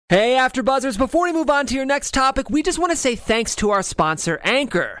Hey, AfterBuzzers, before we move on to your next topic, we just want to say thanks to our sponsor,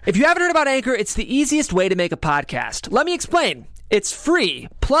 Anchor. If you haven't heard about Anchor, it's the easiest way to make a podcast. Let me explain. It's free.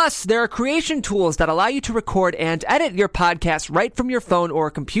 Plus, there are creation tools that allow you to record and edit your podcast right from your phone or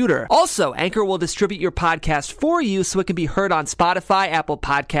computer. Also, Anchor will distribute your podcast for you so it can be heard on Spotify, Apple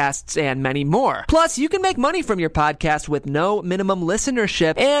Podcasts, and many more. Plus, you can make money from your podcast with no minimum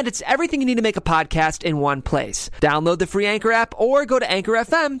listenership, and it's everything you need to make a podcast in one place. Download the free Anchor app or go to Anchor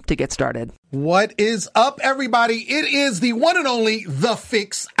FM to get started. What is up, everybody? It is the one and only The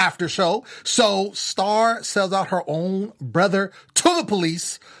Fix After Show. So, Star sells out her own brother to the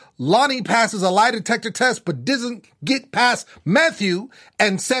police. Lonnie passes a lie detector test but doesn't get past Matthew.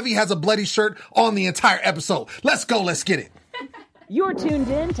 And Sevi has a bloody shirt on the entire episode. Let's go. Let's get it. You're tuned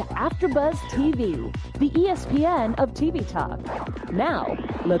in to AfterBuzz TV, the ESPN of TV talk. Now,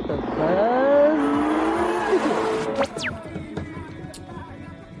 let the buzz begin.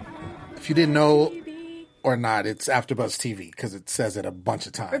 If you didn't know or not, it's AfterBuzz TV because it says it a bunch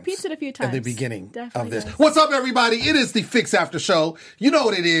of times. Repeats it a few times. At the beginning Definitely of this. does. What's up, everybody? It is the Fix After Show. You know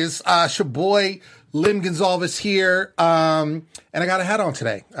what it is. It's your boy, Lim Gonzalez here. And I got a hat on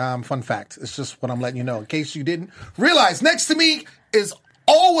today. Fun fact. It's just what I'm letting you know in case you didn't realize. Next to me is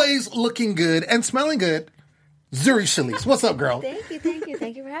always looking good and smelling good, Zuri Shalice. What's up, girl? Thank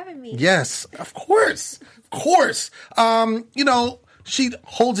you for having me. Yes, of course. She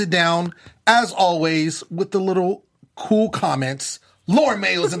holds it down, as always, with the little cool comments. Lauren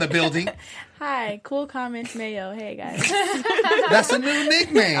Mayo's in the building. Hi, cool comments, Mayo. Hey, guys. That's a new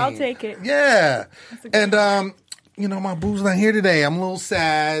nickname. I'll take it. Yeah. And, my boo's not here today. I'm a little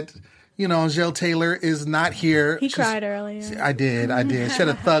sad. Angel Taylor is not here. He cried earlier. I did. Shed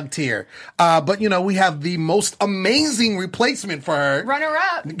a thug tear. But, we have the most amazing replacement for her.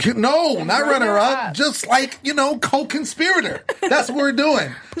 Runner-up. No, not runner-up. Just like, co-conspirator. That's what we're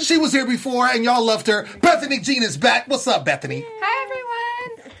doing. She was here before, and y'all loved her. Bethany Jean is back. What's up, Bethany?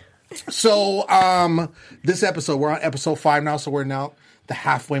 Hi, everyone. So, this episode, we're on episode 5 now, so we're now the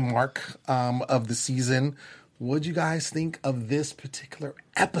halfway mark of the season. What'd you guys think of this particular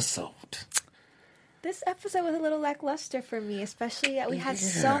episode? This episode was a little lackluster for me, especially that we had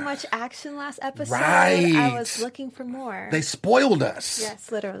so much action last episode. Right. I was looking for more. They spoiled us.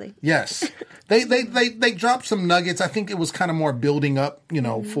 Yes, literally. Yes. They dropped some nuggets. I think it was kind of more building up,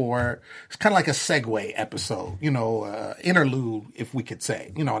 for it's kind of like a segue episode, interlude, if we could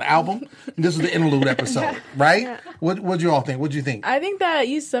say, an album. This is the interlude episode, right? Yeah. What'd you all think? What'd you think? I think that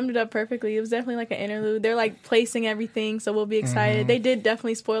you summed it up perfectly. It was definitely like an interlude. They're like placing everything, so we'll be excited. They did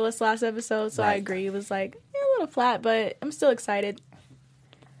definitely spoil us last episode, so right. I agree. It was like a little flat, but I'm still excited.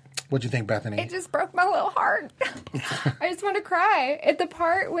 What'd you think, Bethany? It just broke my little heart. I just want to cry. At the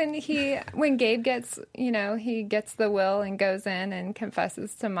part when Gabe gets, he gets the will and goes in and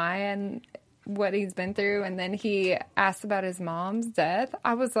confesses to Maya and what he's been through, and then he asks about his mom's death,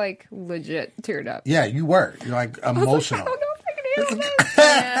 I was like legit teared up. Yeah, you were. You're like emotional. I don't know if I can handle this.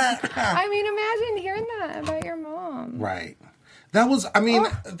 Yeah. I mean, imagine hearing that about your mom. Right. That was,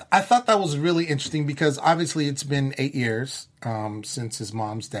 I thought that was really interesting because obviously it's been 8 years since his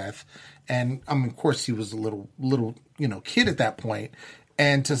mom's death. And of course he was a little, kid at that point.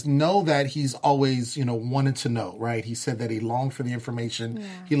 And to know that he's always, wanted to know, right? He said that he longed for the information. Yeah.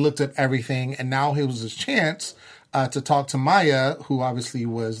 He looked at everything. And now it was his chance to talk to Maya, who obviously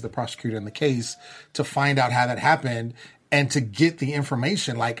was the prosecutor in the case, to find out how that happened and to get the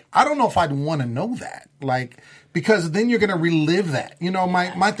information. Like, I don't know if I'd want to know that. Like, because then you're going to relive that.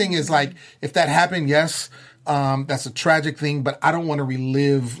 My thing is like, if that happened, yes, that's a tragic thing, but I don't want to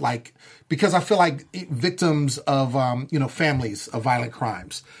relive because I feel like victims of, families of violent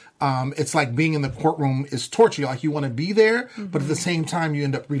crimes. It's like being in the courtroom is torture. Like you want to be there, but at the same time, you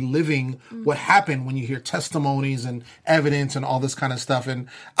end up reliving what happened when you hear testimonies and evidence and all this kind of stuff. And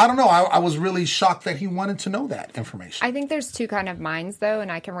I don't know. I was really shocked that he wanted to know that information. I think there's two kind of minds though,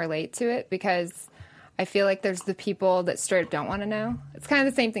 and I can relate to it because I feel like there's the people that straight up don't want to know. It's kind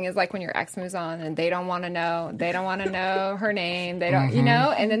of the same thing as like when your ex moves on and they don't want to know. They don't want to know her name. They don't,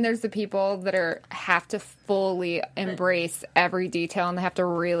 And then there's the people that have to fully embrace every detail and they have to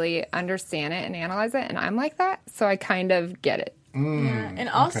really understand it and analyze it. And I'm like that, so I kind of get it. Yeah. And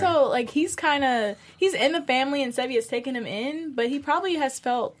also, like, he's in the family and Sevi has taken him in, but he probably has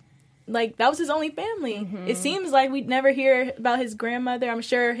felt like that was his only family. It seems like we never hear about his grandmother. I'm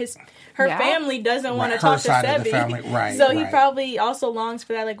sure her family doesn't want to talk to Sevi. Right. So he probably also longs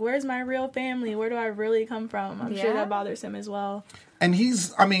for that. Like, where's my real family? Where do I really come from? I'm sure that bothers him as well. And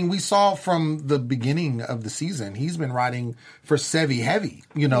we saw from the beginning of the season, he's been riding for Sevi heavy,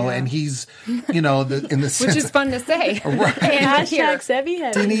 and he's, in the sense. Which is fun to say. Right. Hashtag Sevi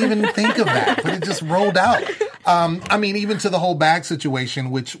heavy. Didn't even think of that, but it just rolled out. Even to the whole bag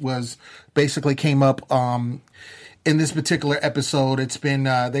situation, which was basically came up in this particular episode. It's been,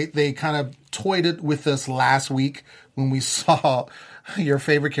 they kind of toyed it with us last week when we saw your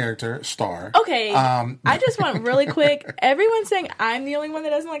favorite character, Star. Okay, I just want really quick. Everyone's saying I'm the only one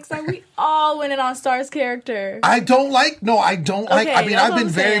that doesn't like Star. We all went in on Star's character. I don't like. I've been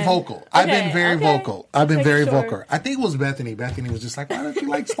very vocal. I've been very vocal. I've been very vocal. I think it was Bethany. Bethany was just like, why don't you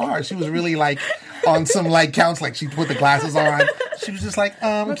like Star? She was really like on some like counts. Like she put the glasses on. She was just like,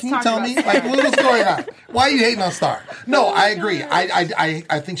 can you tell me like what's going on? Why are you hating on Star? No, I agree.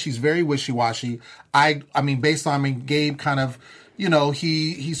 I think she's very wishy-washy. Based on Gabe kind of.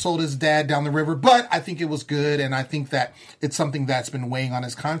 He sold his dad down the river, but I think it was good, and I think that it's something that's been weighing on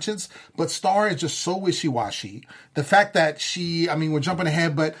his conscience. But Star is just so wishy-washy. The fact that we're jumping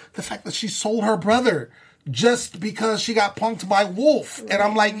ahead, but the fact that she sold her brother just because she got punked by Wolf. And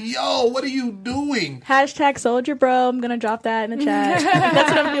I'm like, yo, what are you doing? Hashtag soldier bro. I'm going to drop that in the chat.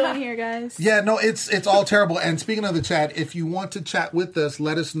 That's what I'm doing here, guys. Yeah, no, it's all terrible. And speaking of the chat, if you want to chat with us,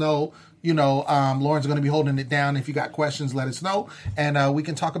 let us know. Lauren's going to be holding it down. If you got questions, let us know, and we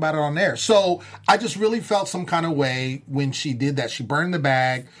can talk about it on there. So I just really felt some kind of way when she did that. She burned the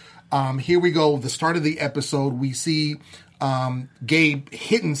bag. Here we go. The start of the episode, we see Gabe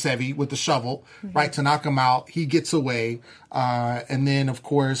hitting Sevi with the shovel, right, to knock him out. He gets away. And then, of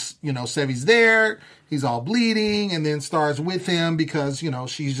course, Sevi's there. He's all bleeding, and then Star's with him because,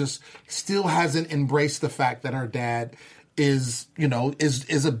 she just still hasn't embraced the fact that her dad is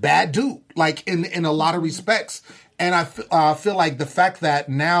a bad dude, like in a lot of respects. And I feel like the fact that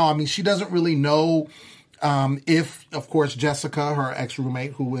now, she doesn't really know if, of course, Jessica, her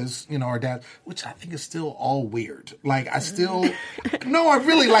ex-roommate, who is, her dad, which I think is still all weird. Like, I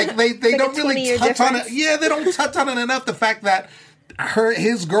really, like, they don't really touch on it. Yeah, they don't touch on it enough. The fact that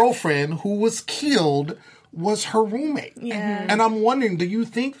his girlfriend, who was killed, was her roommate. Yeah. And I'm wondering, do you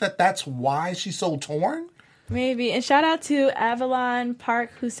think that that's why she's so torn? Maybe. And shout out to Avalon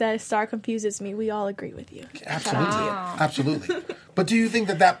Park, who says Star confuses me. We all agree with you. Absolutely. But do you think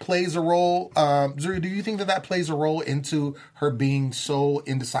that plays a role, Zuri, do you think that plays a role into her being so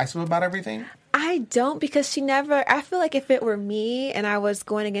indecisive about everything? I don't, because I feel like if it were me and I was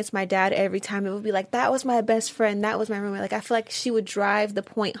going against my dad every time, it would be like, that was my best friend, that was my roommate. Like, I feel like she would drive the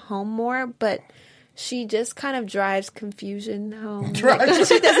point home more, but she just kind of drives confusion home. She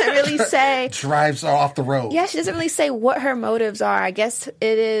doesn't really say. Drives her off the road. Yeah, she doesn't really say what her motives are. I guess it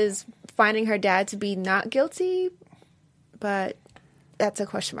is finding her dad to be not guilty, but that's a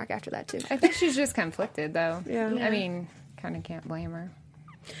question mark after that, too. I think she's just conflicted, though. Yeah. Kind of can't blame her.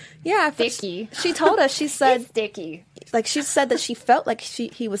 Yeah. Sticky. She told us, she said. Sticky. Like, she said that she felt like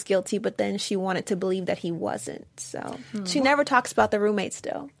he was guilty, but then she wanted to believe that he wasn't. So she never talks about the roommate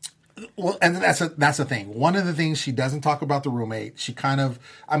still. Well, and that's the thing. One of the things she doesn't talk about the roommate. She kind of,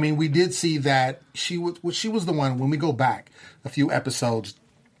 we did see that she was the one, when we go back a few episodes,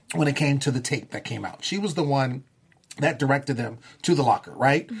 when it came to the tape that came out. She was the one that directed them to the locker,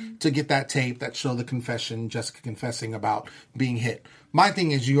 right? Mm-hmm. To get that tape that showed the confession, Jessica confessing about being hit. My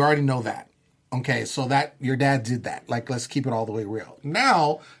thing is, you already know that. Okay, so that your dad did that. Like, let's keep it all the way real.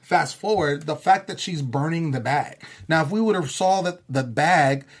 Now, fast forward, the fact that she's burning the bag. Now, if we would have saw the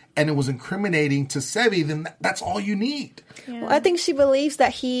bag and it was incriminating to Sevi, then that's all you need. Yeah. Well, I think she believes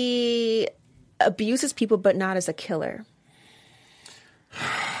that he abuses people, but not as a killer.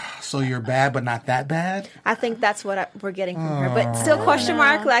 So you're bad, but not that bad? I think that's what we're getting from her. But still question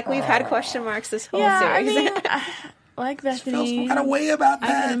mark, like we've had question marks this whole series. Like Bethany, some kind of way about that.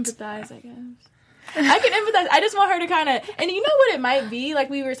 I can empathize, I guess. I can empathize. I just want her to kind of, and you know what it might be, like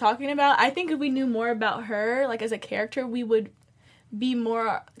we were talking about, I think if we knew more about her, like as a character, we would be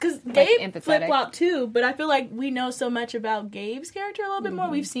more, because Gabe flip-flop too, but I feel like we know so much about Gabe's character a little bit more.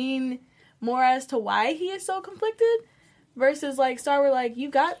 We've seen more as to why he is so conflicted. Versus, like, Star, we're like, you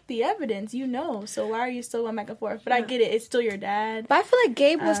got the evidence, so why are you still going back and forth? But I get it, it's still your dad. But I feel like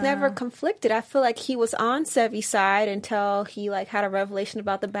Gabe was never conflicted. I feel like he was on Sevi's side until he, like, had a revelation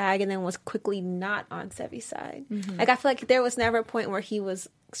about the bag and then was quickly not on Sevi's side. Mm-hmm. Like, I feel like there was never a point where he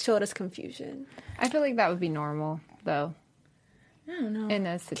showed us confusion. I feel like that would be normal, though. in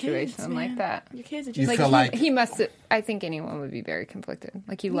a situation like that. Your kids are You just feel like He must. I think anyone would be very conflicted.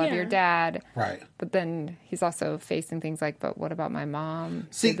 Like, you love your dad, right? but then he's also facing things like, "But what about my mom?"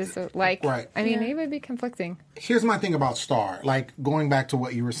 See, right. I mean, Yeah. it would be conflicting. Here's my thing about Star. Like, going back to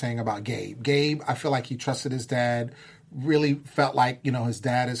what you were saying about Gabe. Gabe, I feel like he trusted his dad. Really felt like, his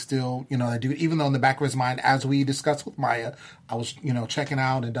dad is still, that dude, even though in the back of his mind, as we discussed with Maya, I was, checking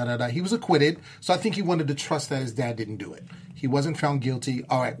out and da-da-da. He was acquitted. So I think he wanted to trust that his dad didn't do it. He wasn't found guilty.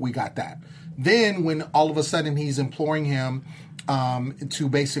 All right, we got that. Then when all of a sudden he's imploring him to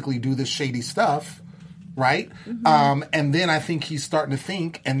basically do this shady stuff, right? And then I think he's starting to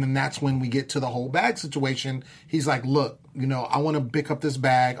think, and then that's when we get to the whole bag situation. He's like, look, I want to pick up this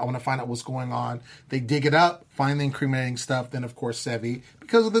bag. I want to find out what's going on. They dig it up, find the incriminating stuff. Then, of course, Sevi,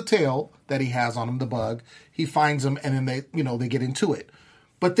 because of the tail that he has on him, the bug, he finds him, and then they get into it.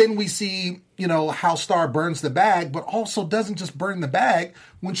 But then we see, how Star burns the bag, but also doesn't just burn the bag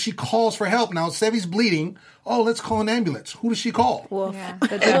when she calls for help. Now, Sevi's bleeding. Oh, let's call an ambulance. Who does she call? Wolf. Yeah,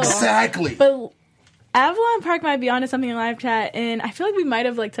 Exactly. But Avalon Park might be onto something in live chat, and I feel like we might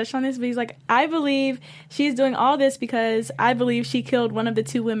have touched on this, but he's like, I believe she's doing all this because I believe she killed one of the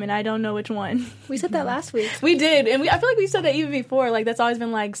two women. I don't know which one. We said that last week. We did, and I feel like we said that even before. Like, that's always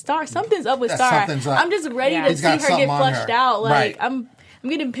been like, Star, something's up with Star. Something's up. I'm just ready to He's see got her get something on flushed her. out. Like, Right. I'm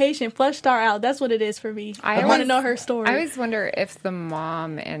getting patient. Flush Star out. That's what it is for me. I want to know her story. I always wonder if the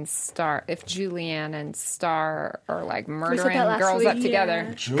mom and Star, if Julianne and Star are murdering last girls week. up together.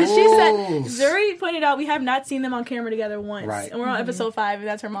 Because she said, Zuri pointed out, we have not seen them on camera together once. Right. And we're on episode 5, and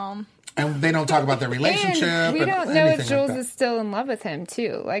that's her mom. And they don't talk about their relationship. And we don't and know if anything Jules like that. is still in love with him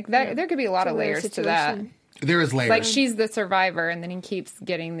too. There could be a lot of layers to that. There is layers. Like, she's the survivor, and then he keeps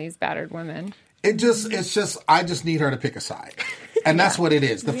getting these battered women. I just need her to pick a side. And that's what it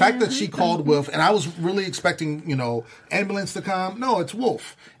is. The fact that she called Wolf, and I was really expecting, ambulance to come. No, it's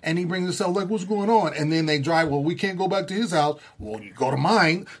Wolf. And he brings us up, like, what's going on? And then they drive, well, we can't go back to his house. Well, you go to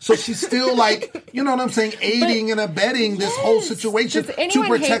mine. So she's still you know what I'm saying, aiding and abetting this whole situation Does to anyone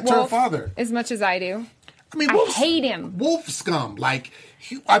protect hate her Wolf father. as much as I do? I mean, I hate him. Wolf scum. I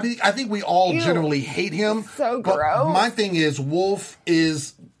think we all generally hate him. So but gross. My thing is, Wolf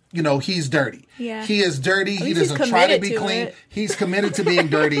is, he's dirty. Yeah. He is dirty. He least he's doesn't try to committed be to clean. it. He's committed to being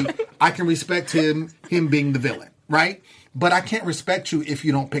dirty. I can respect him being the villain, right? But I can't respect you if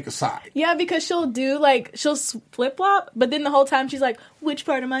you don't pick a side. Yeah, because she'll do, she'll flip-flop, but then the whole time she's like, which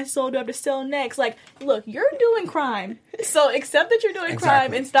part of my soul do I have to sell next? Like, look, you're doing crime. So accept that you're doing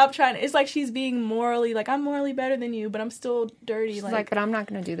crime and stop trying. It's like she's being morally, I'm morally better than you, but I'm still dirty. She's but I'm not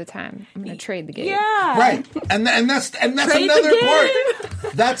going to do the time. I'm going to trade the game. Yeah. Right. And that's Trade another the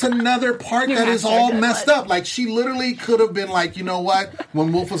part. That's another part that is all messed up. Like, she literally could have been like, you know what?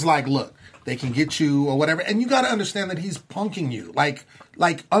 When Wolf was like, look, they can get you or whatever. And you got to understand that he's punking you. Like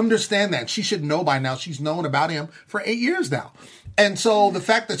understand that. She should know by now. She's known about him for 8 years now. And so the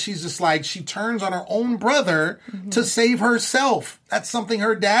fact that she's just she turns on her own brother to save herself. That's something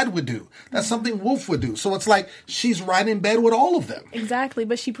her dad would do. That's something Wolf would do. So it's like she's right in bed with all of them. Exactly.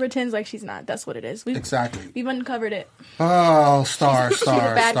 But she pretends like she's not. That's what it is. Exactly. We've uncovered it. Oh, Star. She's a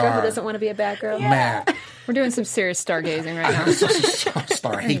bad girl who doesn't want to be a bad girl. Yeah. Man. We're doing some serious stargazing right now.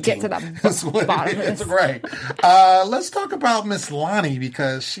 Star hating. Get to the bottom of this. Right. Let's talk about Miss Lonnie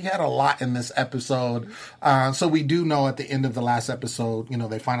because she had a lot in this episode. So we do know at the end of the last episode,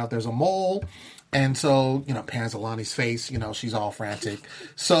 they find out there's a mole. And so, pans to Lonnie's face, she's all frantic.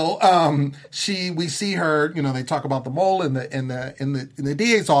 So, we see her, they talk about the mole in the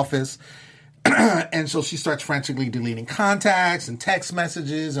DA's office. And so she starts frantically deleting contacts and text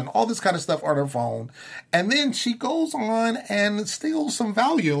messages and all this kind of stuff on her phone. And then she goes on and steals some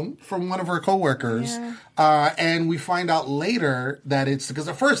Valium from one of her coworkers. Yeah. And we find out later that it's because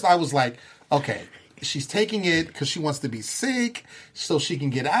at first I was like, okay, she's taking it because she wants to be sick so she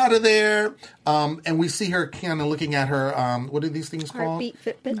can get out of there. And we see her kind of looking at her, what are these things called? Heartbeat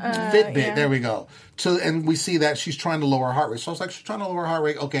Fitbit. Fitbit, yeah. There we go. And we see that she's trying to lower her heart rate. So I was like, she's trying to lower her heart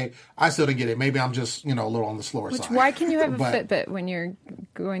rate. Okay, I still didn't get it. Maybe I'm just, a little on the slower side. Why can you have a Fitbit when you're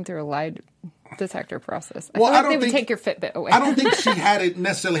going through a lie detector process? I Well, feel like I don't they would think- take your Fitbit away. I don't think she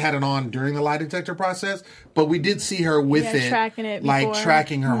necessarily had it on during the lie detector process, but we did see her with Yeah, it, tracking it before.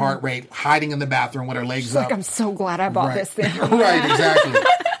 tracking her heart rate, hiding in the bathroom with her legs up. I'm so glad I bought this thing. Right, exactly.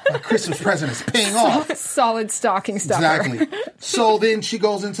 My Christmas present is paying off. Solid stocking stuffer. Exactly. So then she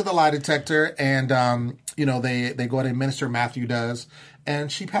goes into the lie detector, and they go to administer. Matthew does,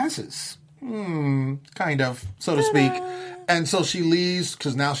 and she passes. kind of, so to speak. And so she leaves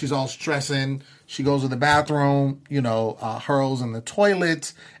because now she's all stressing. She goes to the bathroom, hurls in the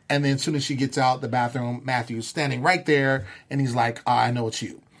toilet. And then as soon as she gets out the bathroom, Matthew's standing right there. And he's like, I know it's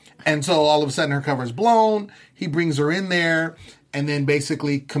you. And so all of a sudden her cover is blown. He brings her in there and then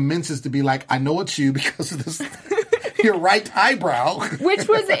basically commences to be like, I know it's you because of this, your right eyebrow. Which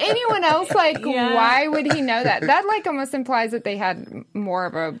was anyone else like, why would he know that? That like almost implies that they had more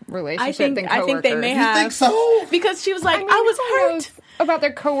of a relationship than coworkers. I think they may have. You think so? Because she was like, I was hurt. About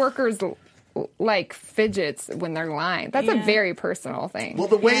their coworkers like fidgets when they're lying. That's a very personal thing. Well,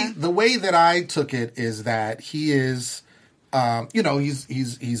 the way that I took it is that he is,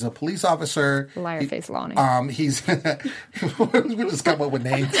 he's a police officer. Liar face Lonnie. He's we'll just come up with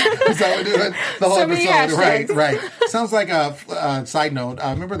names. Is that what we're doing? The whole episode, right? Sounds like a side note.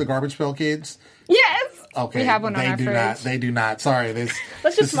 Remember the Garbage Pail Kids? Yes. Okay, we have one on our fridge. They do not. Sorry, let's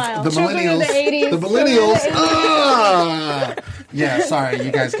just smile. The millennials. The millennials. Yeah, sorry,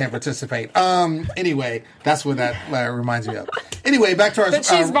 you guys can't participate. Anyway, that's what that reminds me of. Anyway, back to our. But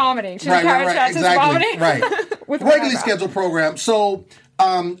she's vomiting. She's right, exactly. Vomiting. Right. With regularly scheduled program. So.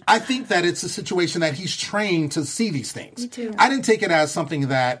 I think that it's a situation that he's trained to see these things. Me too. I didn't take it as something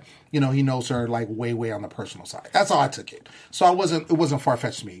that, he knows her like way on the personal side. That's how I took it. So it wasn't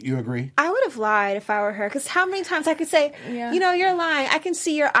far-fetched to me. You agree? I would have lied if I were her. Because how many times I could say, you're lying. I can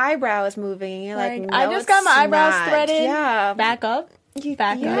see your eyebrow is moving. And you're like, no, I just got my eyebrows threaded. Yeah. Back up.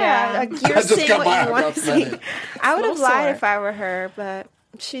 Back up. Yeah. Like, you're seeing what you want to see. I would have lied sore. if I were her, but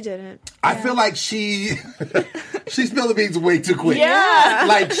she didn't. I feel like she spilled the beans way too quick. Yeah.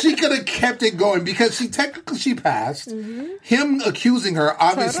 Like, she could have kept it going because she passed. Mm-hmm. Him accusing her,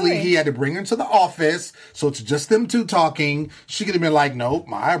 obviously, he had to bring her to the office, so it's just them two talking. She could have been like, nope,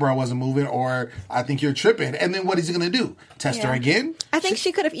 my eyebrow wasn't moving, or I think you're tripping. And then what is he going to do? Test her again? I think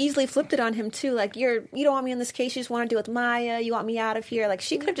she could have easily flipped it on him, too. Like, you don't want me in this case, you just want to deal with Maya, you want me out of here. Like,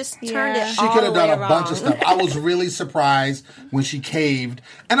 she could have just turned it She all could have the way done a bunch around. of stuff. I was really surprised when she caved.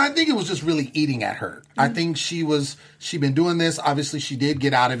 And I think it was just really eating at her. I think she'd been doing this. Obviously, she did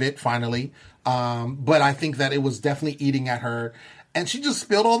get out of it finally. But I think that it was definitely eating at her. And she just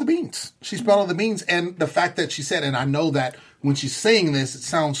spilled all the beans. She spilled all the beans. And the fact that she said, and I know that when she's saying this, it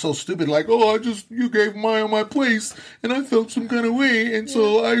sounds so stupid. Like, you gave Maya my place and I felt some kind of way. And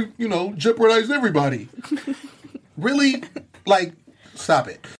so I, jeopardized everybody. Really? Like, stop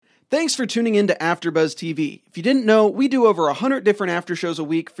it. Thanks for tuning in to AfterBuzz TV. If you didn't know, we do over 100 different after shows a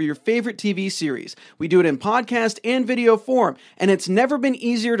week for your favorite TV series. We do it in podcast and video form, and it's never been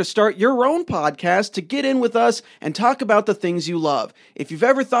easier to start your own podcast to get in with us and talk about the things you love. If you've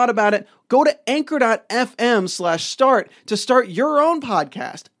ever thought about it, go to anchor.fm/start to start your own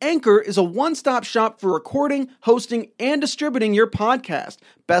podcast. Anchor is a one-stop shop for recording, hosting, and distributing your podcast.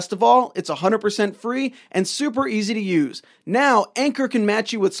 Best of all, it's 100% free and super easy to use. Now, Anchor can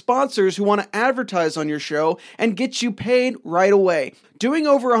match you with sponsors who want to advertise on your show and get you paid right away. Doing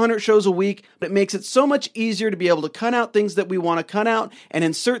over 100 shows a week, it makes it so much easier to be able to cut out things that we want to cut out and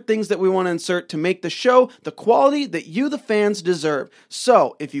insert things that we want to insert to make the show the quality that you, the fans, deserve.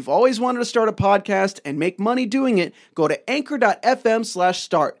 So, if you've always wanted to start a podcast and make money doing it, go to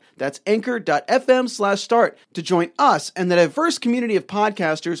anchor.fm/start. That's anchor.fm/start to join us and the diverse community of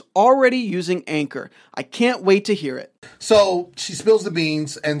podcasters already using Anchor. I can't wait to hear it. So she spills the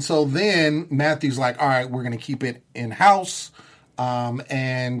beans, and so then Matthew's like, all right, we're going to keep it in-house,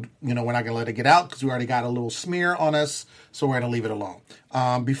 and, we're not going to let it get out because we already got a little smear on us, so we're going to leave it alone.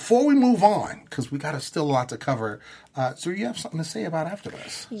 Before we move on, because we got still a lot to cover, so you have something to say about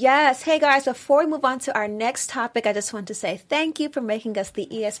AfterBuzz? Yes. Hey, guys, before we move on to our next topic, I just want to say thank you for making us the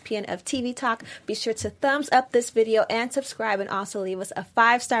ESPN of TV Talk. Be sure to thumbs up this video and subscribe, and also leave us a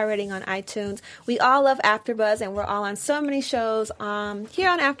 5-star rating on iTunes. We all love AfterBuzz, and we're all on so many shows here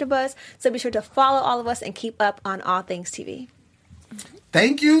on AfterBuzz, so be sure to follow all of us and keep up on all things TV.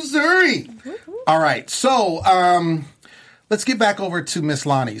 Thank you, Zuri. Mm-hmm. All right, so let's get back over to Miss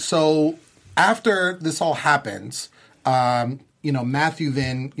Lonnie. So after this all happens, Matthew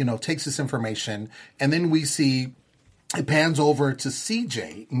then, takes this information, and then we see it pans over to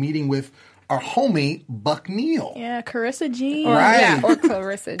CJ meeting with our homie, Buck Neal. Yeah, Carissa Jean. Or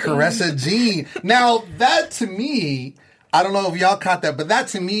Clarissa Jean. Carissa Jean. Now, that to me, I don't know if y'all caught that, but that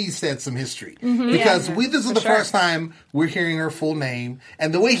to me said some history. Mm-hmm. Because this is the first time we're hearing her full name.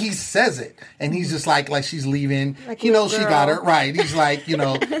 And the way he says it, and he's just like she's leaving. Like, he knows she got her. Right. He's like,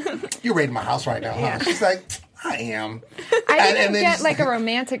 you're raiding my house right now, huh? She's like, I am. I didn't get like a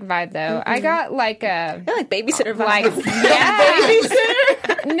romantic vibe, though. Mm-hmm. I got like a... I like babysitter vibe.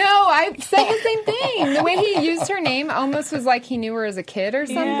 Babysitter? No, I said the same thing. The way he used her name almost was like he knew her as a kid or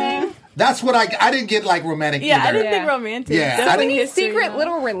something. Yeah. That's what I didn't get like romantic Yeah, either. I didn't Yeah. think romantic. Yeah, Definitely I didn't- history, Secret though.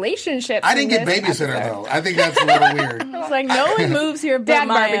 little relationships. I didn't in get this babysitter episode. though. I think that's a little weird. It's like no one moves here but Dad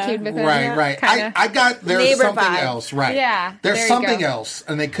Maya. barbecued with him. Right. Kinda. I got there's Neighbor something vibe. else. Right. Yeah, There's there you something go. else,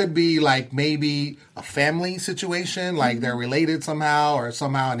 and it could be like maybe a family situation, like they're related somehow,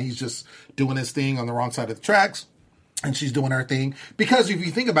 and he's just doing his thing on the wrong side of the tracks. And she's doing her thing. Because if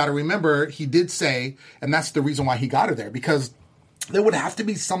you think about it, remember, he did say, and that's the reason why he got her there, because there would have to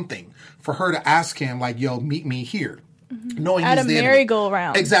be something for her to ask him, like, yo, meet me here. Knowing At he's a the enemy.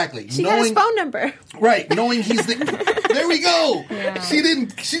 merry-go-round. Exactly. She got his phone number. Right, knowing he's the... There we go. She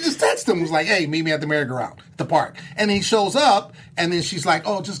just texted him, was like, hey, meet me at the merry-go-round, at the park. And he shows up, and then she's like,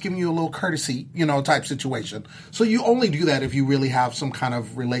 oh, just giving you a little courtesy, type situation. So you only do that if you really have some kind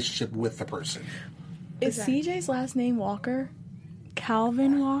of relationship with the person. Is CJ's last name Walker?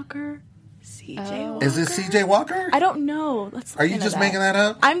 Calvin Walker? CJ Walker? Is this CJ Walker? I don't know. Let's Are you just making that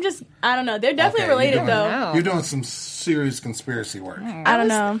up? I don't know. They're definitely Okay, related, you're doing though. No. You're doing some serious conspiracy work. I don't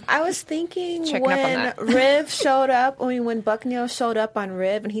know. I was thinking Checking up on when that. Riv showed up, when Bucknell showed up on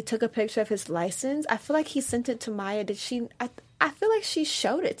Riv and he took a picture of his license, I feel like he sent it to Maya. Did she? I feel like she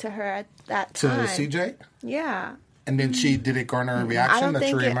showed it to her at that To time. CJ? Yeah. And then did it garner a I reaction don't that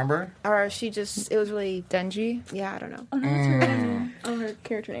you think remember? or she just, it was really, Denji. yeah, I don't know. Her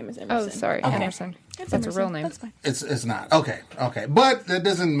character name is Emerson. Oh, sorry, Emerson. That's a Emerson. real name. That's fine. It's not. Okay. But that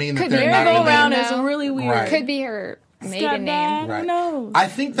doesn't mean that Could they're not Merry-go-round related. is really weird. Right. Could be her maiden Stepdad, name. Right. Who knows? I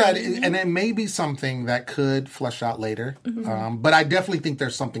think that, and it may be something that could flesh out later. But I definitely think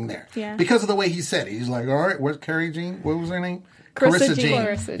there's something there. Yeah. Because of the way he said it. He's like, all right, where's Carrie Jean? What was her name? Carissa Jean.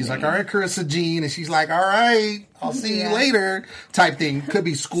 Carissa He's like, Jean. all right, Carissa Jean. And she's like, all right, I'll see you later type thing. Could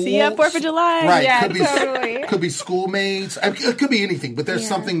be school. See you at 4th of July. Right. Yeah, could be, totally. Could be schoolmates. It could be anything. But there's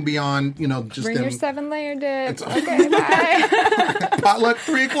something beyond, just Bring them. your 7-layer dip. It's- Okay, bye. Potluck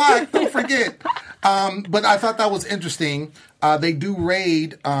 3:00. Don't forget. But I thought that was interesting. They do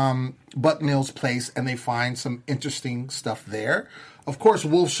raid Bucknell's place and they find some interesting stuff there. Of course,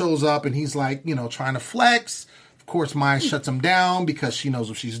 Wolf shows up and he's like, trying to flex. Of course, Maya shuts him down because she knows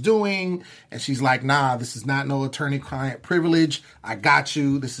what she's doing. And she's like, nah, this is not no attorney-client privilege. I got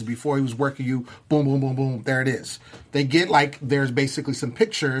you. This is before he was working you. Boom, boom, boom, boom. There it is. They get there's basically some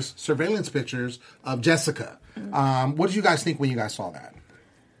pictures, surveillance pictures of Jessica. What did you guys think when you guys saw that?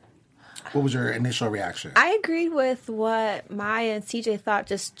 What was your initial reaction? I agreed with what Maya and CJ thought,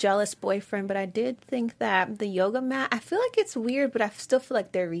 just jealous boyfriend, but I did think that the yoga mat, I feel like it's weird, but I still feel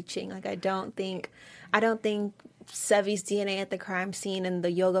like they're reaching. Like I don't think Sevi's DNA at the crime scene and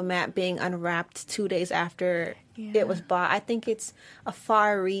the yoga mat being unwrapped 2 days after it was bought. I think it's a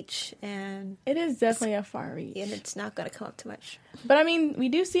far reach and It is definitely a far reach. it's not going to come up too much. But I mean, we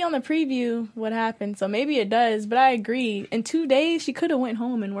do see on the preview what happened, so maybe it does. But I agree. In 2 days, she could have went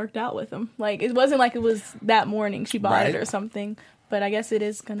home and worked out with him. Like it wasn't like it was that morning she bought it Right. or something. But I guess it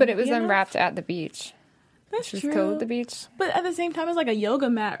is gonna. But it was be enough. unwrapped at the beach. That's She was true. cool at the beach. But at the same time, it's like a yoga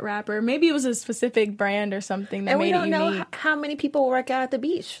mat wrapper. Maybe it was a specific brand or something that And made we don't it know unique. how many people work out at the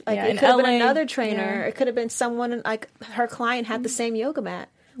beach. Like Yeah, it in could have been LA, another trainer. yeah. It could have been someone like her client had the Mm-hmm. same yoga mat.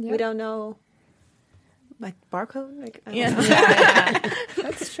 Yeah. We don't know. Like barcode? Like I don't know. Yeah.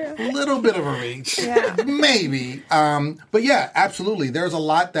 That's true. A little bit of a reach. Yeah. Maybe. But yeah, absolutely. There's a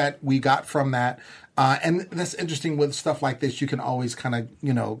lot that we got from that. And that's interesting with stuff like this. You can always kind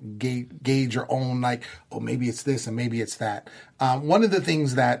of, gauge your own, like, oh, maybe it's this and maybe it's that. One of the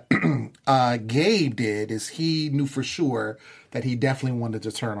things that Gabe did is he knew for sure that he definitely wanted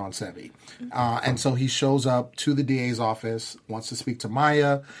to turn on Sevi. And so he shows up to the DA's office, wants to speak to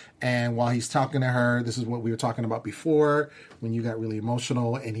Maya. And while he's talking to her, this is what we were talking about before when you got really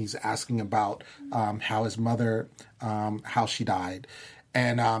emotional. And he's asking about how his mother, how she died.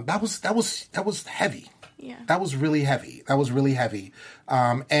 And that was heavy. Yeah. That was really heavy.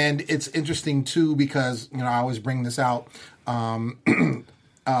 And it's interesting too because I always bring this out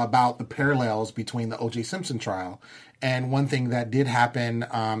about the parallels between the O.J. Simpson trial. And one thing that did happen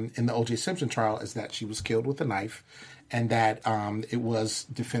in the O.J. Simpson trial is that she was killed with a knife, and that it was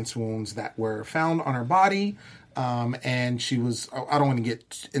defense wounds that were found on her body. And she was. I don't want to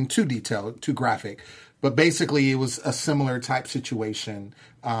get in too graphic. But basically, it was a similar type situation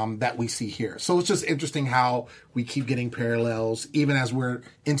that we see here. So it's just interesting how we keep getting parallels, even as we're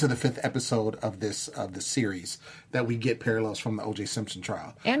into the 5th episode of the series, that we get parallels from the O.J. Simpson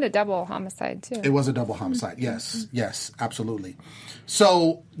trial. And a double homicide, too. It was a double homicide. Yes, absolutely.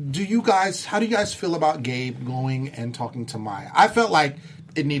 So, how do you guys feel about Gabe going and talking to Maya? I felt like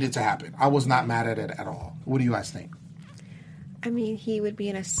it needed to happen. I was not mad at it at all. What do you guys think? I mean, he would be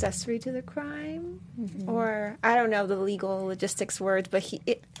an accessory to the crime, or I don't know the legal logistics words, but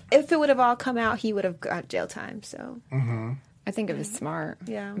if it would have all come out, he would have got jail time. So I think it was smart.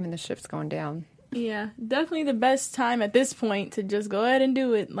 Yeah. I mean, the ship's going down. Yeah, definitely the best time at this point to just go ahead and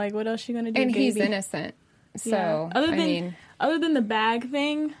do it. Like, what else you gonna do? And Gaby? he's innocent. So, other than the bag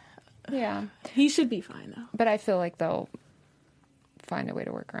thing, yeah, he should be fine though. But I feel like they'll find a way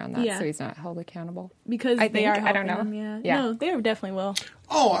to work around that so he's not held accountable. Because I don't know. Him, Yeah. No, they definitely will.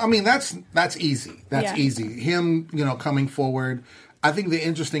 Oh, I mean, that's easy. That's easy. Him, coming forward. I think the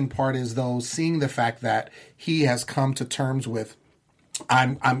interesting part is, though, seeing the fact that he has come to terms with,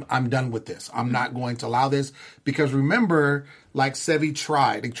 I'm done with this. I'm not going to allow this. Because remember, like Sevy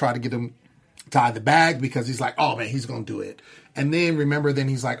tried to get him tie the bag because he's like, oh man, he's going to do it. And then remember,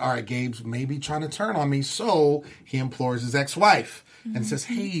 he's like, all right, Gabe's maybe trying to turn on me. So he implores his ex-wife and says,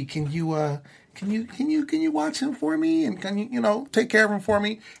 hey, can you watch him for me? And can you, take care of him for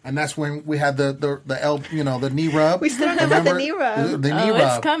me? And that's when we had the knee rub. We still don't know about the knee rub. The knee rub.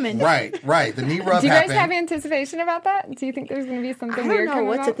 It's coming. Right. The knee rub Do you guys happened. have anticipation about that? Do you think there's going to be something weird I don't know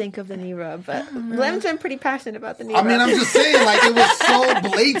what coming to out? think of the knee rub, but Lem's been pretty passionate about the knee rub. I mean, I'm just saying, like, it was so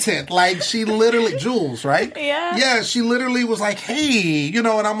blatant. Like, she literally, Jules, right? Yeah. Yeah, she literally was like, hey, and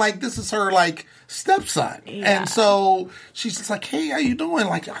I'm like, this is her, like, stepson. Yeah. And so she's just like, hey, how you doing?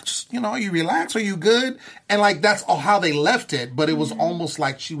 Like, I just, are you relaxed? Are you good? And, like, that's all how they left it. But it was almost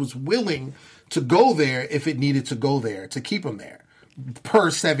like she was willing to go there if it needed to go there, to keep him there,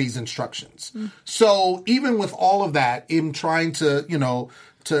 per Sevy's instructions. So even with all of that, him trying to,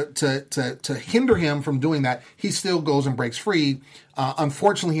 to hinder him from doing that, he still goes and breaks free.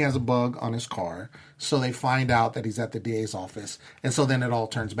 Unfortunately, he has a bug on his car. So they find out that he's at the DA's office. And so then it all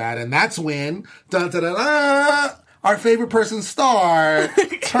turns bad. And that's when, our favorite person, Star,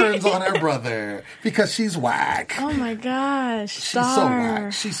 turns on her brother because she's whack. Oh my gosh, She's so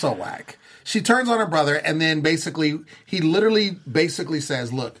whack. She's so whack. She turns on her brother, and then he literally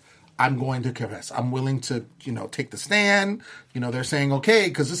says, look, I'm going to confess. I'm willing to, take the stand. They're saying, okay,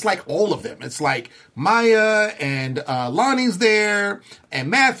 because it's like all of them. It's like Maya and Lonnie's there and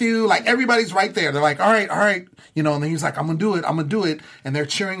Matthew, like everybody's right there. They're like, all right. And then he's like, I'm going to do it. And they're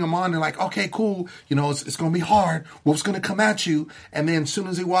cheering him on. They're like, okay, cool. It's going to be hard. Wolf's going to come at you. And then as soon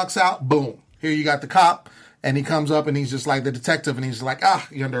as he walks out, boom, here you got the cop. And he comes up and he's just like the detective. And he's like,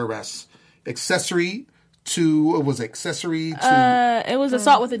 you're under arrest. Accessory to it was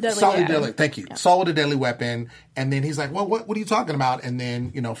assault with a deadly weapon. Thank you. Yeah. Assault with a deadly weapon. And then he's like, well, what are you talking about? And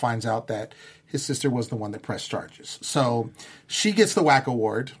then, finds out that his sister was the one that pressed charges. So she gets the WAC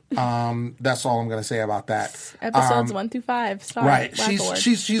award. That's all I'm going to say about that. Episodes 1 through 5. Star right. WAC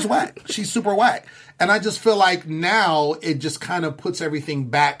She's whack. She's super whack. And I just feel like now it just kind of puts everything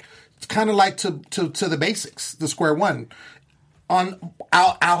back kind of like to the basics, the square one.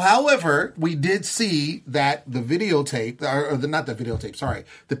 However, we did see that the videotape,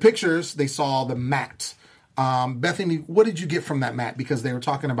 the pictures, they saw the mat. Bethany, what did you get from that mat? Because they were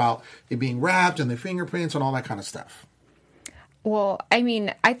talking about it being wrapped and the fingerprints and all that kind of stuff. Well, I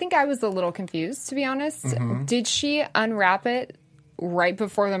mean, I think I was a little confused, to be honest. Mm-hmm. Did she unwrap it right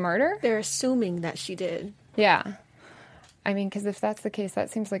before the murder? They're assuming that she did. Yeah. I mean, because if that's the case, that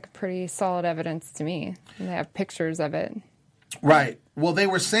seems like pretty solid evidence to me. And they have pictures of it. Right. Well, they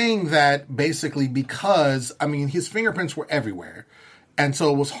were saying that basically because, I mean, his fingerprints were everywhere. And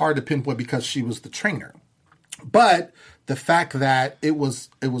so it was hard to pinpoint because she was the trainer. But the fact that it was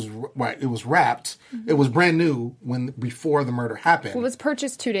wrapped, mm-hmm. It was brand new before the murder happened. Well, it was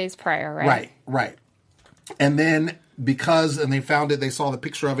purchased 2 days prior, right? Right. And then and they found it, they saw the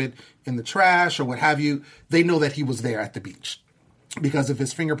picture of it in the trash or what have you, they know that he was there at the beach. Because if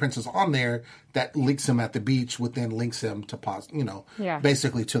his fingerprints is on there, that links him at the beach, which then links him to,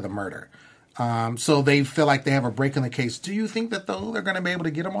 basically to the murder. So they feel like they have a break in the case. Do you think that, though, they're going to be able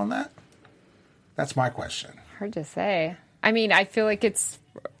to get him on that? That's my question. Hard to say. I mean, I feel like it's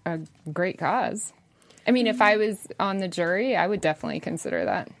a great cause. I mean, if I was on the jury, I would definitely consider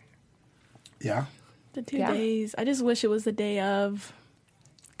that. Yeah. The 2 days. I just wish it was the day of.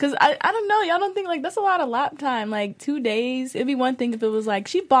 Because I don't know. Y'all don't think, like, that's a lot of lap time. Like, 2 days. It'd be one thing if it was like,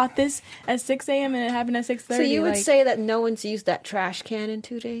 she bought this at 6 a.m. and it happened at 6:30. So you would say that no one's used that trash can in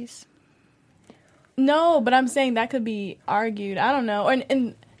 2 days? No, but I'm saying that could be argued. I don't know.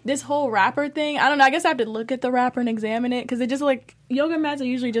 And this whole wrapper thing, I don't know. I guess I have to look at the wrapper and examine it. Because it just, like, yoga mats are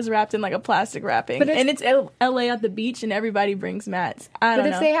usually just wrapped in, like, a plastic wrapping. And it's L.A. at the beach and everybody brings mats. I don't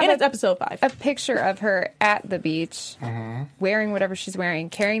know. They have it's episode 5. A picture of her at the beach, wearing whatever she's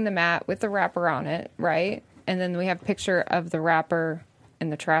wearing, carrying the mat with the wrapper on it, right? And then we have a picture of the wrapper in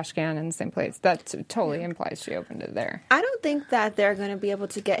the trash can in the same place. That totally implies she opened it there. I don't think that they're going to be able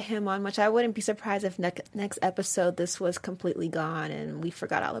to get him on much. I wouldn't be surprised if next episode this was completely gone and we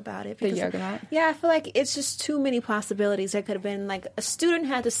forgot all about it. The yoga mat? Yeah, I feel like it's just too many possibilities. There could have been like a student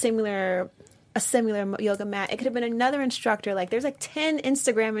had a similar yoga mat. It could have been another instructor. Like there's like 10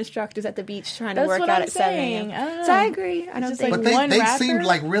 Instagram instructors at the beach trying to work out at 7 a.m. So I agree. I don't think. But they seemed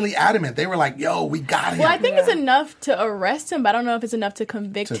like really adamant. They were like, "Yo, we got him." Well, I think it's enough to arrest him, but I don't know if it's enough to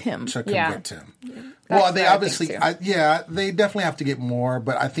convict him. To convict him. Yeah. Well, they obviously, they definitely have to get more,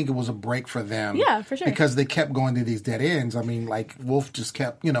 but I think it was a break for them. Yeah, for sure. Because they kept going to these dead ends. I mean, like, Wolf just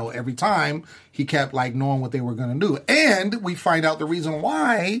kept, every time he kept, like, knowing what they were going to do. And we find out the reason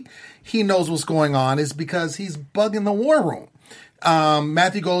why he knows what's going on is because he's bugging the war room.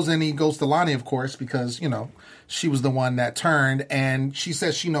 Matthew goes and he goes to Lonnie, of course, because, she was the one that turned, and she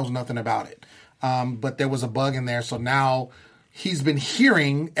says she knows nothing about it. But there was a bug in there, so now he's been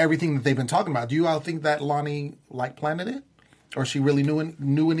hearing everything that they've been talking about. Do you all think that Lonnie planted it, or she really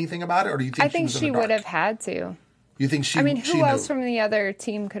knew anything about it, or do you think? I think she would have had to. You think she? I mean, who else from the other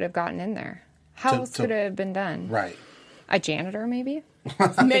team could have gotten in there? How else could it have been done? Right. A janitor, maybe.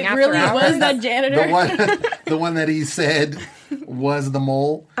 It really was that janitor. The one that he said was the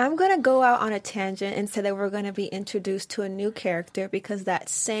mole. I'm going to go out on a tangent and say that we're going to be introduced to a new character because that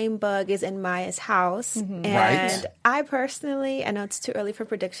same bug is in Maya's house. Mm-hmm. And I personally, I know it's too early for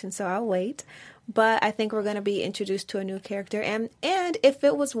predictions, so I'll wait. But I think we're going to be introduced to a new character. And if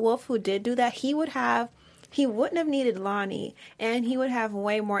it was Wolf who did do that, he wouldn't have needed Lonnie. And he would have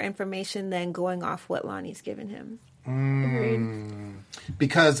way more information than going off what Lonnie's given him.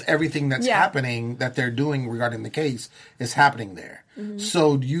 Because everything that's happening that they're doing regarding the case is happening there. Mm-hmm.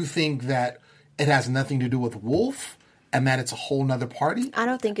 So do you think that it has nothing to do with Wolf and that it's a whole nother party? I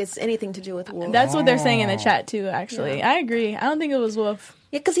don't think it's anything to do with Wolf. That's what they're saying in the chat too, actually. Yeah. I agree. I don't think it was Wolf.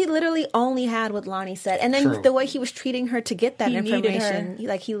 Yeah, because he literally only had what Lonnie said. And then the way he was treating her to get that information, he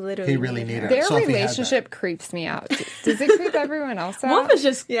really needed her. Their relationship creeps me out. Does it creep everyone else out? Wolf is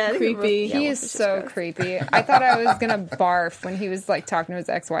just creepy. He is so creepy. I thought I was going to barf when he was talking to his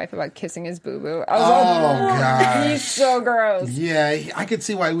ex-wife about kissing his boo-boo. I was God. He's so gross. Yeah, I could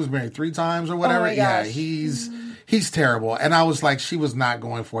see why he was married 3 times or whatever. Oh my gosh. Yeah, He's terrible. And I was like, she was not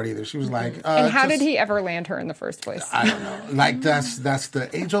going for it either. She was like, and how did he ever land her in the first place? I don't know. That's the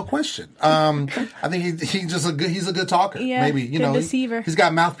age-old question. I think he's a good talker. Yeah, maybe, good deceiver. He's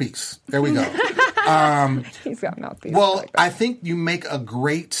got mouthpiece. There we go. He's got mouthpiece. Well, I think you make a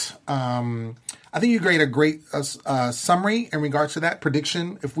great, a great summary in regards to that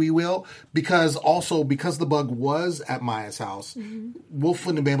prediction, if we will, because the bug was at Maya's house, Wolf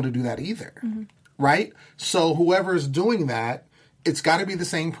wouldn't have been able to do that either. Mm-hmm. Right? So whoever's doing that, it's got to be the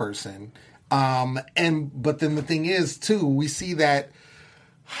same person. But then the thing is, too, we see that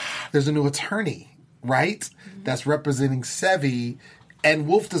there's a new attorney, right? Mm-hmm. That's representing Sevi, and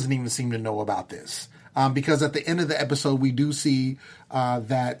Wolf doesn't even seem to know about this. Because at the end of the episode, we do see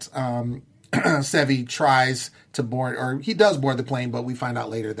that Sevi tries to board, or he does board the plane, but we find out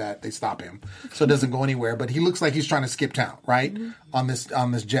later that they stop him, so it doesn't go anywhere. But he looks like he's trying to skip town, right? Mm-hmm.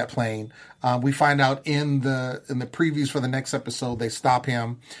 on this jet plane. We find out in the previews for the next episode they stop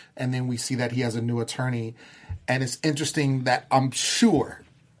him, and then we see that he has a new attorney, and it's interesting that I'm sure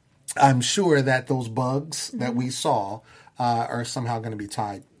that those bugs that we saw are somehow going to be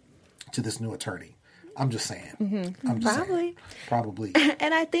tied to this new attorney. I'm just saying. Mm-hmm. I'm just saying. Probably.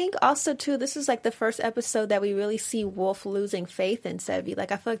 And I think also, too, this is the first episode that we really see Wolf losing faith in Sevi.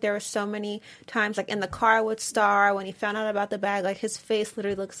 I feel like there were so many times, in the car with Star, when he found out about the bag, his face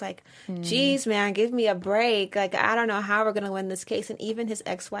literally looks like, geez, man, give me a break. I don't know how we're going to win this case. And even his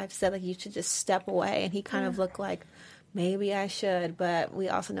ex-wife said, you should just step away. And he kind of looked like, maybe I should, but we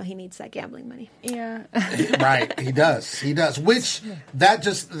also know he needs that gambling money. Yeah. Right. He does. Which,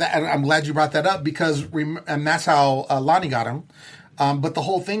 I'm glad you brought that up because, and that's how Lonnie got him. But the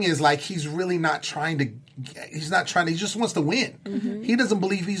whole thing is, he's really not trying to, he just wants to win. Mm-hmm. He doesn't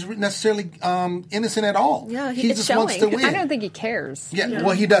believe he's necessarily innocent at all. Yeah, he just wants to win. I don't think he cares. Yeah,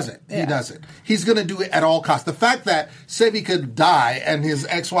 well, he doesn't. Yeah. He doesn't. He's going to do it at all costs. The fact that Sevi could die and his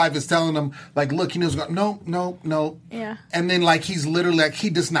ex-wife is telling him, look, he knows, no. Yeah. And then, he's literally, he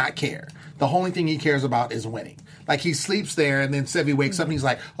does not care. The only thing he cares about is winning. He sleeps there, and then Sevi wakes up, and he's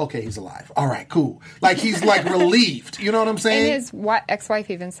like, okay, he's alive. All right, cool. He's, relieved. You know what I'm saying? And his ex-wife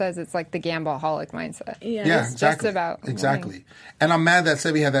even says it's the gambleaholic mindset. Yeah, exactly. Just about winning. And I'm mad that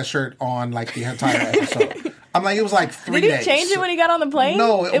Sevi had that shirt on, the entire episode. I'm like, it was like 3 days. Did he change it when he got on the plane?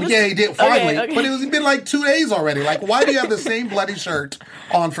 No, yeah, he did finally. Okay. But it's been like 2 days already. Like, why do you have the same bloody shirt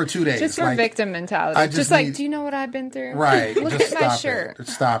on for 2 days? Just for like, victim mentality. I Just like, do you know what I've been through? Right. Look just at my stop shirt. It.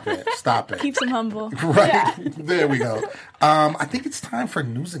 Stop it. Stop it. Keeps him humble. Right. Yeah. There we go. I think it's time for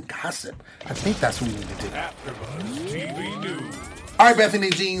news and gossip. I think that's what we need to do. AfterBuzz TV News. All right, Bethany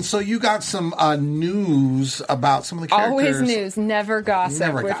Jean. So you got some news about some of the characters. Always news, never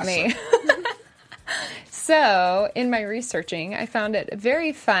gossip with me. So, in my researching, I found it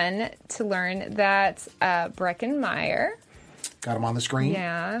very fun to learn that Breckin Meyer, Got him on the screen.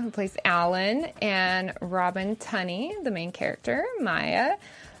 who plays Alan, and Robin Tunney, the main character, Maya,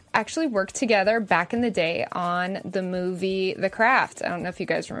 actually worked together back in the day on the movie The Craft. I don't know if you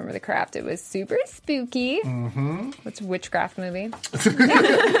guys remember The Craft. It was super spooky. Mm-hmm. It's a witchcraft movie.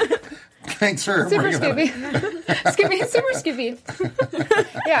 Thanks for Super bringing that up. Scooby. Super Scooby.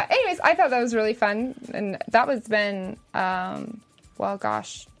 Yeah, anyways, I thought that was really fun. And that was been,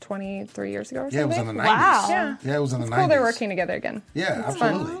 23 years ago or something. Yeah, it was in the 90s. Wow. Yeah, it was in the 90s. Cool, they're working together again. Yeah,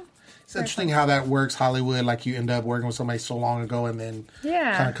 absolutely. It's interesting how that works, Hollywood. Like, you end up working with somebody so long ago and then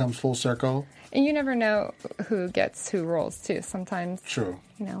kind of comes full circle. And you never know who gets who roles, too. Sometimes, True.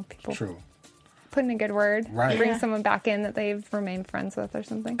 People True. put in a good word, Right. bring someone back in that they've remained friends with or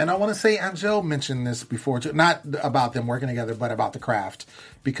something. And I want to say, Angel mentioned this before, too. Not about them working together, but about The Craft.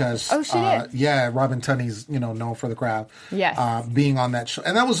 Because, she did? Yeah, Robin Tunney's, known for The Craft. Yes. Being on that show.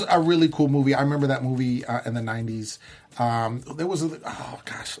 And that was a really cool movie. I remember that movie in the 90s. There was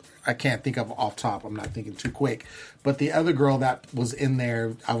I can't think of off top. I'm not thinking too quick. But the other girl that was in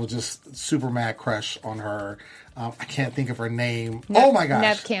there, I was just super mad crush on her. I can't think of her name. Oh my gosh.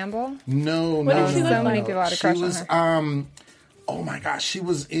 Nev Campbell? No. did she look So many like? people had a crush She was, on her. oh my gosh, she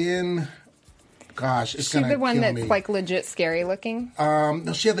was in. Gosh, it's She's gonna the one kill that's me. like legit scary looking.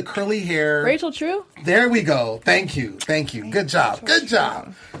 No, she had the curly hair. Rachel True? There we go. Thank you. Good job. Good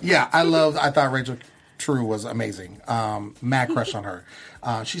job. Yeah, I thought Rachel True was amazing. Mad crush on her.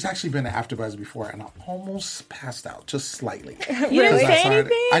 She's actually been to AfterBuzz before, and I almost passed out just slightly. You didn't Because say I saw her-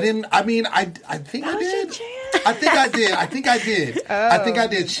 anything? I didn't. I mean, I think I did. I think I did. I think I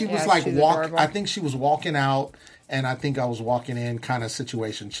did. She was Yeah, like she's walk. adorable. I think she was walking out, and I think I was walking in kind of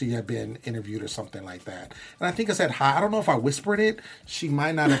situation. She had been interviewed or something like that, and I think I said hi. I don't know if I whispered it. She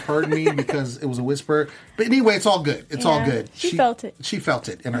might not have heard me because it was a whisper. But anyway, it's all good. It's all good. She felt it. She felt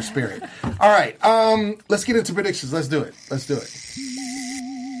it in her spirit. All right. Let's get into predictions. Let's do it.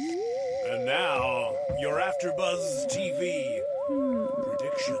 And now, your AfterBuzz TV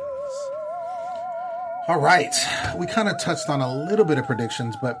predictions. All right. We kind of touched on a little bit of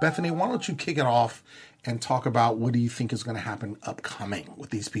predictions, but Bethany, why don't you kick it off and talk about what do you think is going to happen upcoming with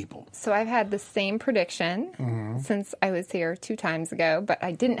these people? So I've had the same prediction since I was here 2 times ago, but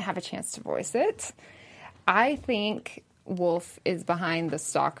I didn't have a chance to voice it. I think Wolf is behind the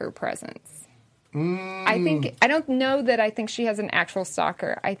stalker presence. I don't know that I think she has an actual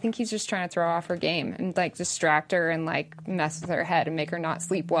stalker. I think he's just trying to throw off her game and like distract her and like mess with her head and make her not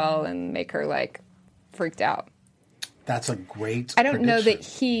sleep well and make her like freaked out. That's a great I don't know that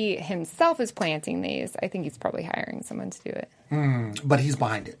prediction. he himself is planting these. I think he's probably hiring someone to do it. But he's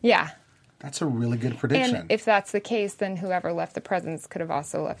behind it. Yeah. That's a really good prediction. And if that's the case, then whoever left the presents could have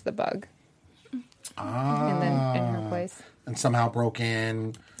also left the bug. And then in her place. And somehow broke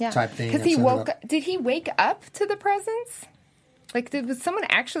in type thing. Because and he set it woke up. up. Did he wake up to the presents? Like, was someone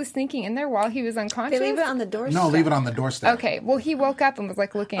actually sneaking in there while he was unconscious? They leave it on the doorstep. No, leave it on the doorstep. Okay, well, he woke up and was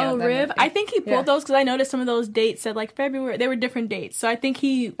like looking at Oh, them. Riv. I think he pulled those because I noticed some of those dates said like February. They were different dates. So I think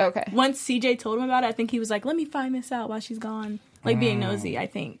he, once CJ told him about it, I think he was like, let me find this out while she's gone. Like being nosy, I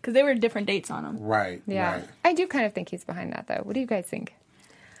think. Because they were different dates on them. Right. Yeah. Right. I do kind of think he's behind that, though. What do you guys think?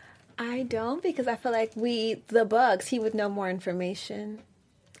 I don't, because I feel like the bugs, he would know more information.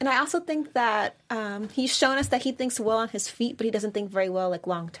 And I also think that he's shown us that he thinks well on his feet, but he doesn't think very well, like,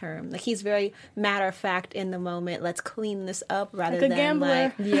 long term. Like, he's very matter of fact in the moment. Let's clean this up rather Like a than gambler.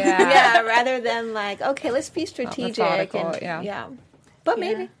 like, Yeah. rather than like, okay, let's be strategic. methodical, And, yeah. But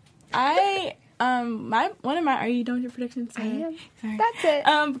maybe. One of my, are you done with your predictions? I am. Sorry. That's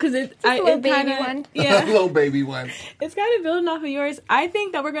it. Because it's a little baby kinda, one. Yeah. Little baby one. It's kind of building off of yours. I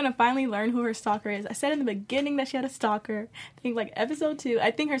think that we're going to finally learn who her stalker is. I said in the beginning that she had a stalker. I think like episode 2,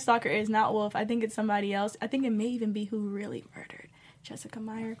 I think her stalker is not Wolf. I think it's somebody else. I think it may even be who really murdered Jessica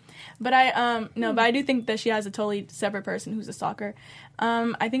Meyer. But but I do think that she has a totally separate person who's a stalker.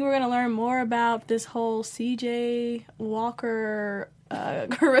 I think we're going to learn more about this whole CJ Walker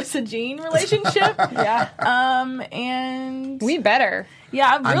Carissa Jean relationship. And we better.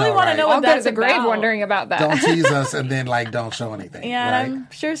 Yeah, I really want to know what I'll that's go to the grave about. wondering about that. Don't tease us and then like don't show anything. Yeah, right? and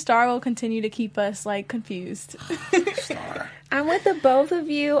I'm sure Star will continue to keep us like confused. Star. I'm with the both of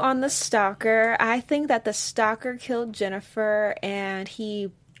you on the stalker. I think that the stalker killed Jennifer and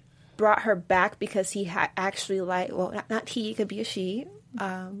he brought her back because he actually not he, it could be a she,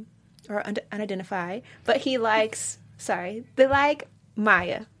 or unidentified, but he they like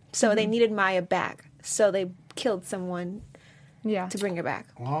Maya. So they needed Maya back. So they killed someone to bring her back.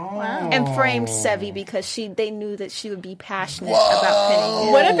 Oh. And framed Sevi because they knew that she would be passionate about pinning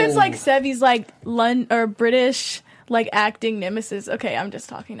him. What if it's like Sevi's like British like acting nemesis? Okay, I'm just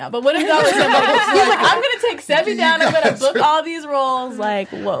talking now. But what if that was him? He's like, I'm gonna take Sevi down. I'm gonna book all these roles. Like,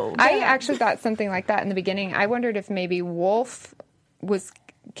 whoa. I actually thought something like that in the beginning. I wondered if maybe Wolf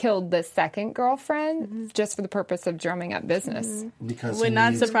killed the second girlfriend just for the purpose of drumming up business. Because would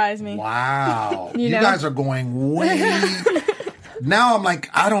not surprise me. Wow. You know? Guys are going way... Now I'm like,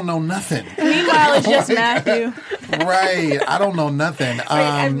 I don't know nothing. Meanwhile, it's just Matthew. Right. I don't know nothing.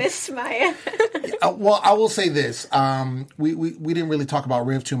 I miss Maya. Well, I will say this. We didn't really talk about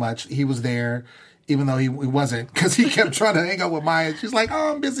Riv too much. He was there, even though he wasn't, because he kept trying to hang out with Maya. She's like,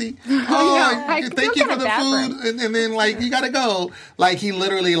 oh, I'm busy. Thank you for the food. And then, like, you got to go. Like, he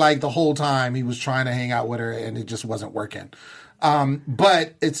literally, like, the whole time he was trying to hang out with her, and it just wasn't working.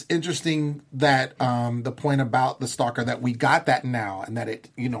 But it's interesting that the point about the stalker, that we got that now, and that it,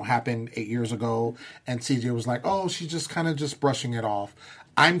 happened 8 years ago, and CJ was like, oh, she's just kind of just brushing it off.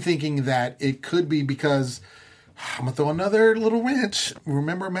 I'm thinking that it could be because, I'm going to throw another little wrench.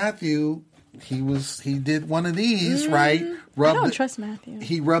 Remember Matthew, he did one of these, right? I don't trust Matthew.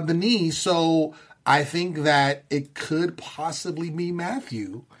 He rubbed the knee, so I think that it could possibly be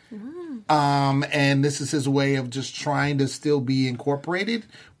Matthew. And this is his way of just trying to still be incorporated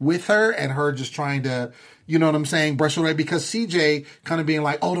with her, and her just trying to, you know what I'm saying, brush away, because CJ kind of being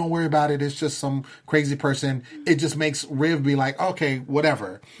like, oh, don't worry about it, it's just some crazy person. It just makes Riv be like, okay,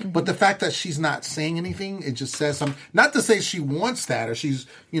 whatever. But the fact that she's not saying anything, it just says something. Not to say she wants that, or she's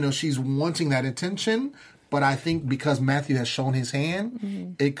wanting that attention. But I think because Matthew has shown his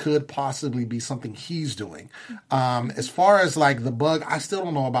hand, it could possibly be something he's doing. As far as like the bug, I still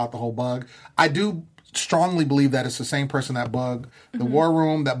don't know about the whole bug. I do strongly believe that it's the same person that bugged the war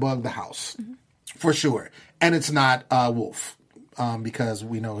room, that bugged the house, for sure. And it's not Wolf, because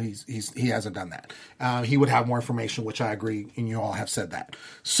we know he hasn't done that. He would have more information, which I agree, and you all have said that.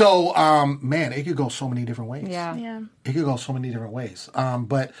 So, man, it could go so many different ways. Yeah. It could go so many different ways.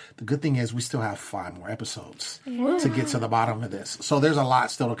 But the good thing is we still have 5 more episodes to get to the bottom of this. So there's a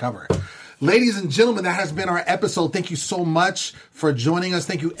lot still to cover. Ladies and gentlemen, that has been our episode. Thank you so much for joining us.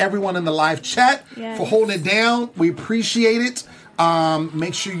 Thank you, everyone in the live chat, for holding it down. We appreciate it.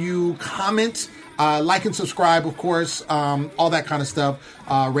 Make sure you comment, like and subscribe, of course, all that kind of stuff.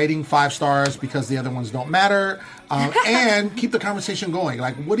 Rating 5 stars because the other ones don't matter. And keep the conversation going.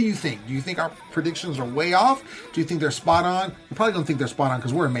 Like, what do you think? Do you think our predictions are way off? Do you think they're spot on? You probably don't think they're spot on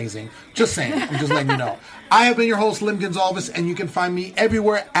because we're amazing. Just saying. I'm just letting you know. I have been your host, Lim Gonzalez, and you can find me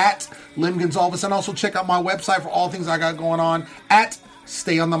everywhere at Lim Gonzalez. And also check out my website for all things I got going on at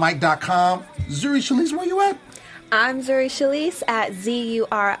stayonthemic.com. Zuri Shalise, where you at? I'm Zuri Shalise at ZuriChellece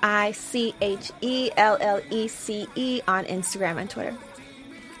on Instagram and Twitter.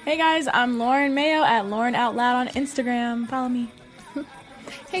 Hey guys, I'm Lauren Mayo at Lauren Out Loud on Instagram. Follow me.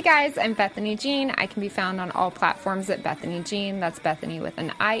 Hey guys, I'm Bethany Jean. I can be found on all platforms at Bethany Jean. That's Bethany with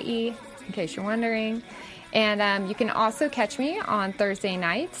an IE, in case you're wondering. And you can also catch me on Thursday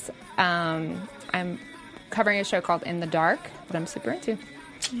nights. I'm covering a show called In the Dark that I'm super into.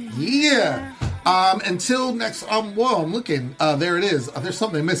 Yeah. Until next, whoa, I'm looking. There it is. There's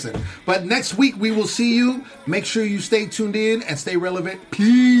something missing. But next week we will see you. Make sure you stay tuned in and stay relevant.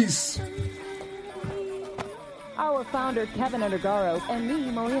 Peace. Our founder, Kevin Undergaro, and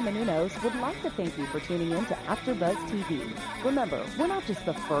me, Maria Menounos, would like to thank you for tuning in to AfterBuzz TV. Remember, we're not just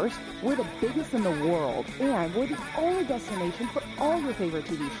the first, we're the biggest in the world, and we're the only destination for all your favorite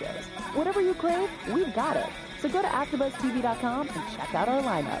TV shows. Whatever you crave, we've got it. So go to AfterBuzzTV.com and check out our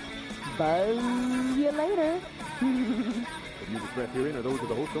lineup. Buzz you later. The views expressed herein are those of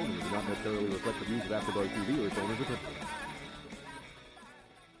the host only and do not necessarily reflect the views of AfterBuzz TV or its owners or principals.